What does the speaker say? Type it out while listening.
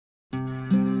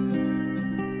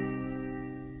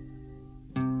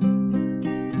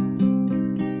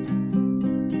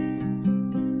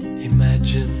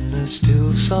a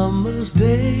still summer's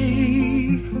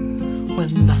day,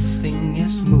 when nothing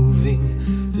is moving,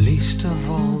 least of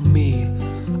all me,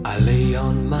 I lay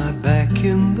on my back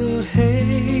in the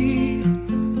hay.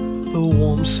 The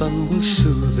warm sun was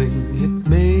soothing, it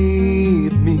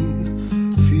made me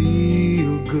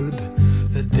feel good.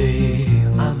 The day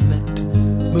I met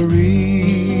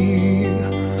Marie,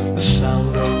 the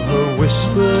sound of her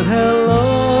whispered hello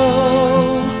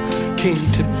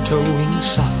came tiptoeing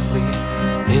softly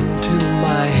into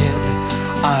my head.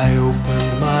 I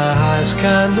opened my eyes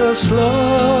kinda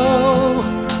slow,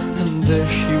 and there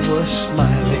she was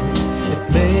smiling. It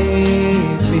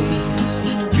made me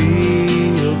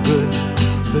feel good.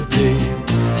 The day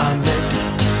I met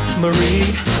Marie,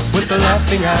 with the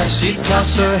laughing eyes, she'd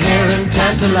toss her hair and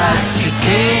tantalize. She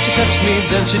came to touch me,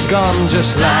 then she'd gone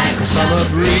just like a summer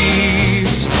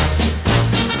breeze.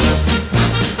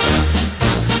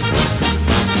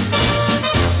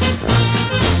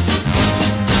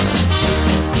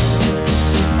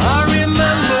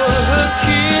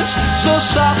 So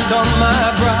soft on my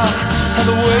brow, and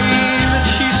the way that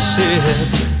she said,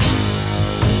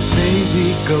 baby,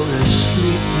 go to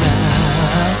sleep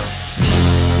now.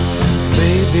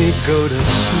 Baby, go to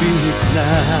sleep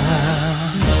now.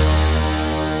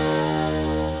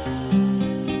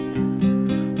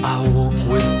 I woke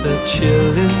with the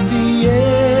chill in the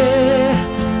air.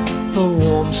 The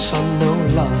warm sun no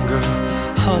longer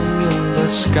hung in the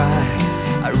sky.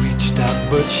 I reached out,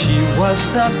 but she was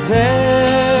not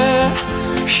there.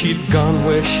 She'd gone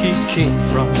where she came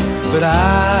from, but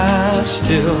I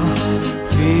still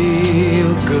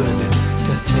feel good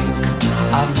to think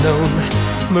I've known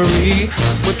Marie.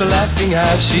 With the laughing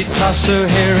eyes, she'd toss her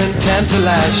hair and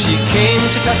tantalize. She came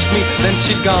to touch me, then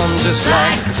she'd gone just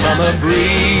like a summer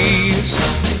breeze.